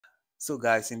So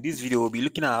guys, in this video, we'll be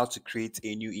looking at how to create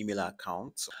a new email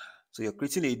account. So you're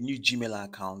creating a new Gmail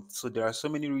account. So there are so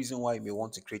many reasons why you may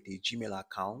want to create a Gmail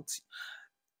account.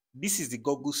 This is the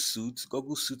Google Suite.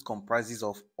 Google Suite comprises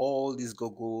of all these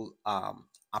Google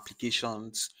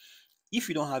applications. If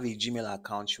you don't have a Gmail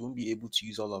account, you won't be able to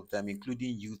use all of them,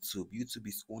 including YouTube. YouTube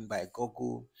is owned by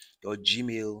Google, your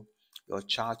Gmail, your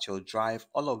chat, your Drive,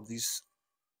 all of these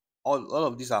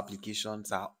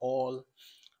applications are all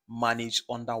managed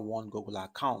under one Google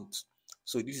account.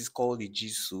 So this is called the G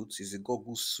Suite. It's a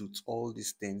Google Suite. All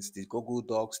these things, the Google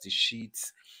Docs, the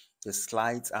Sheets, the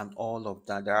slides, and all of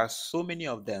that. There are so many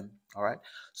of them. All right.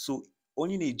 So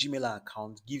owning a Gmail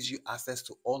account gives you access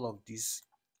to all of these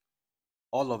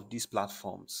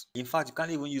platforms. In fact, you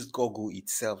can't even use Google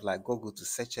itself, like Google, to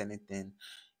search anything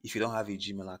if you don't have a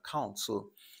Gmail account.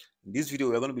 So in this video,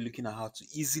 we're going to be looking at how to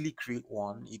easily create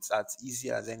one. It's as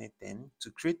easy as anything. To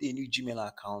create a new Gmail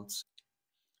account,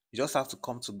 you just have to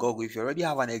come to Google. If you already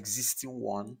have an existing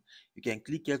one, you can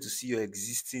click here to see your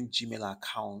existing Gmail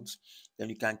account. Then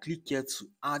you can click here to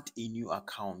add a new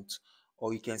account,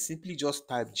 or you can simply just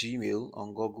type Gmail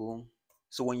on Google.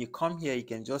 So when you come here, you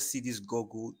can just see this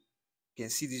Google, you can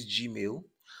see this Gmail.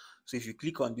 So if you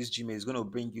click on this Gmail, it's going to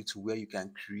bring you to where you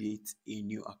can create a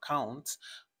new account.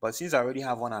 But since I already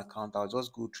have one account, I'll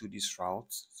just go through this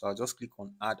route. So I'll just click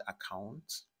on add account.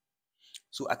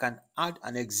 So I can add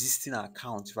an existing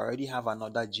account if I already have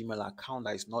another Gmail account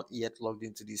that is not yet logged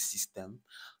into this system.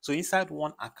 So inside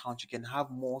one account, you can have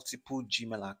multiple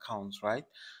Gmail accounts, right?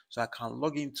 So I can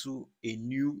log into a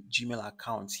new Gmail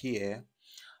account here.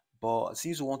 But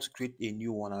since we want to create a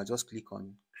new one, I'll just click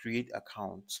on create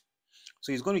account.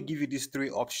 So it's going to give you these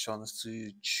three options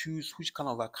to choose which kind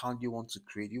of account you want to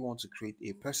create. You want to create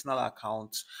a personal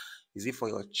account. Is it for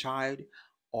your child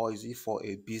or is it for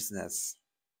a business?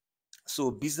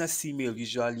 So business email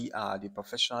usually are the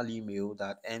professional email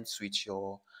that ends with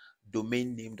your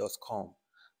domain name.com.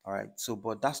 All right. So,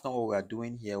 but that's not what we're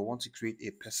doing here. We want to create a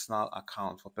personal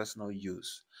account for personal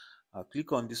use.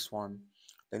 Click on this one.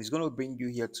 Then it's going to bring you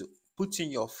here to put in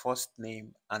your first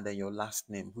name and then your last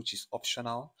name, which is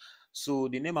optional. So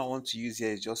the name I want to use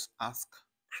here is just Ask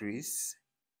Chris.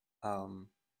 Okay,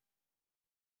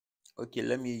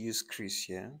 let me use Chris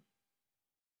here.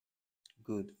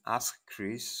 Good. Ask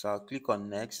Chris. So I'll click on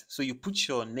next. So you put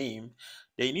your name,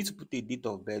 then you need to put a date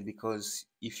of birth, because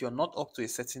if you're not up to a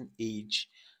certain age,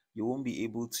 you won't be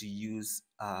able to use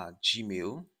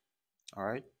Gmail. All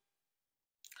right.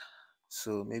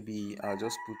 So maybe I'll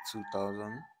just put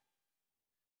 2000.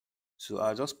 So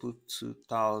I'll just put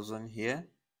 2000 here.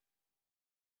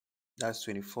 That's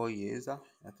 24 years. I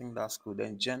think that's cool.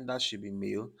 Then gender should be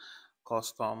male.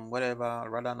 Custom, whatever,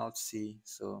 rather not see.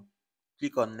 So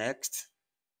click on next.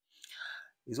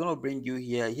 It's going to bring you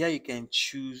here. Here you can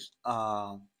choose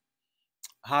how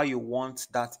you want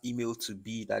that email to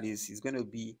be. That is, it's going to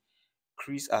be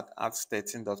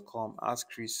chris@ask13.com, ask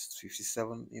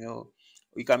chris57.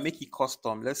 You can make it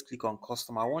custom. Let's click on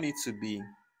custom. I want it to be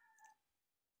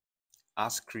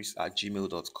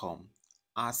askchris@gmail.com,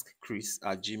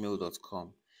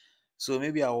 askchris@gmail.com. So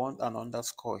maybe I want an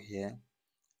underscore here,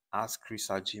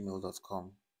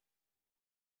 askchris@gmail.com.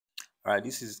 All right,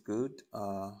 this is good.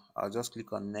 I'll just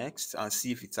click on next and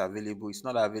see if it's available. It's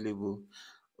not available.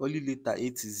 Only letter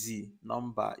A to Z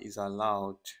number is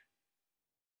allowed.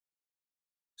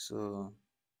 So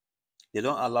they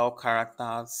don't allow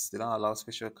characters. They don't allow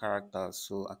special characters.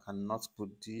 So I cannot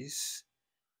put this.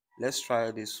 Let's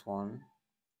try this one.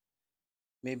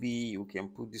 Maybe we can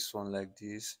put this one like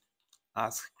this.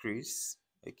 Ask Chris.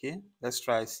 Okay, let's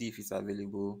try see if it's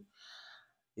available.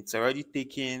 It's already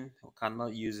taken. We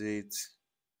cannot use it.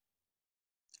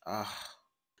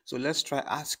 So let's try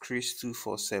Ask Chris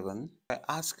 247.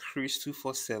 Ask Chris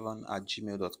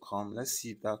 247@gmail.com. Let's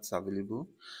see if that's available.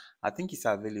 I think it's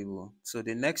available. So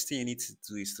the next thing you need to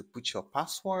do is to put your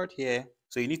password here.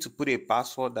 So you need to put a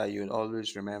password that you'll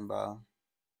always remember.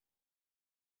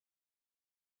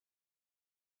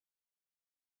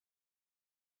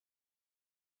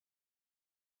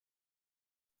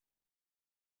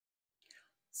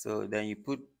 So then you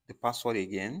put the password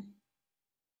again.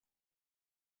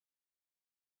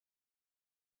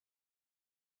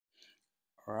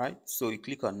 All right, so you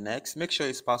click on next. Make sure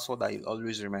it's password that you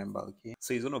always remember. Okay,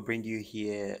 so it's going to bring you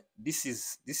here. This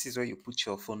is where you put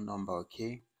your phone number.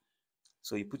 Okay,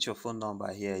 so you put your phone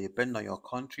number here, depending on your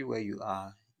country where you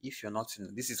are. If you're not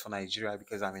in, this is for Nigeria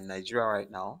because I'm in Nigeria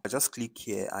right now. I just click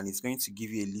here and it's going to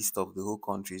give you a list of the whole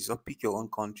country. So pick your own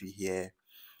country here.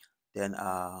 Then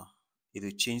it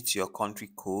will change to your country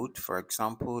code. For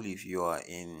example, if you're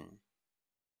in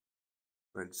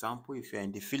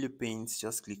the Philippines,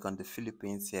 just click on the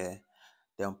Philippines here.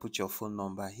 then put your phone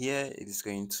number here. It is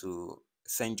going to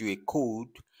send you a code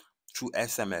through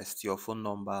SMS to your phone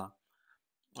number.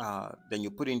 Then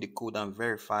you put in the code and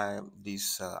verify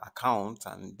this account,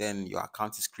 and then your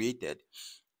account is created.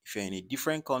 If you're in a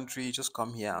different country, just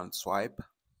come here and swipe,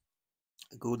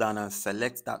 go down and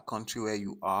select that country where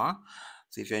you are.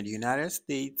 So if you're in the United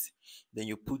States, then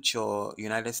you put your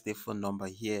United States phone number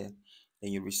here,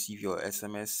 then you receive your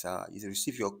SMS, you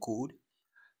receive your code,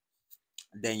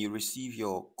 then you receive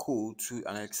your code through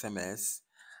an SMS.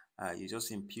 You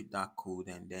just input that code,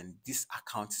 and then this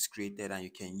account is created and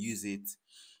you can use it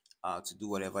to do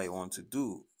whatever you want to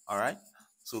do. All right,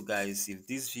 so guys,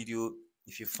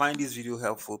 if you find this video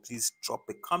helpful, please drop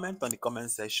a comment on the comment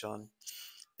section.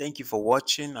 Thank you for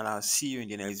watching, and I'll see you in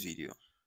the next video.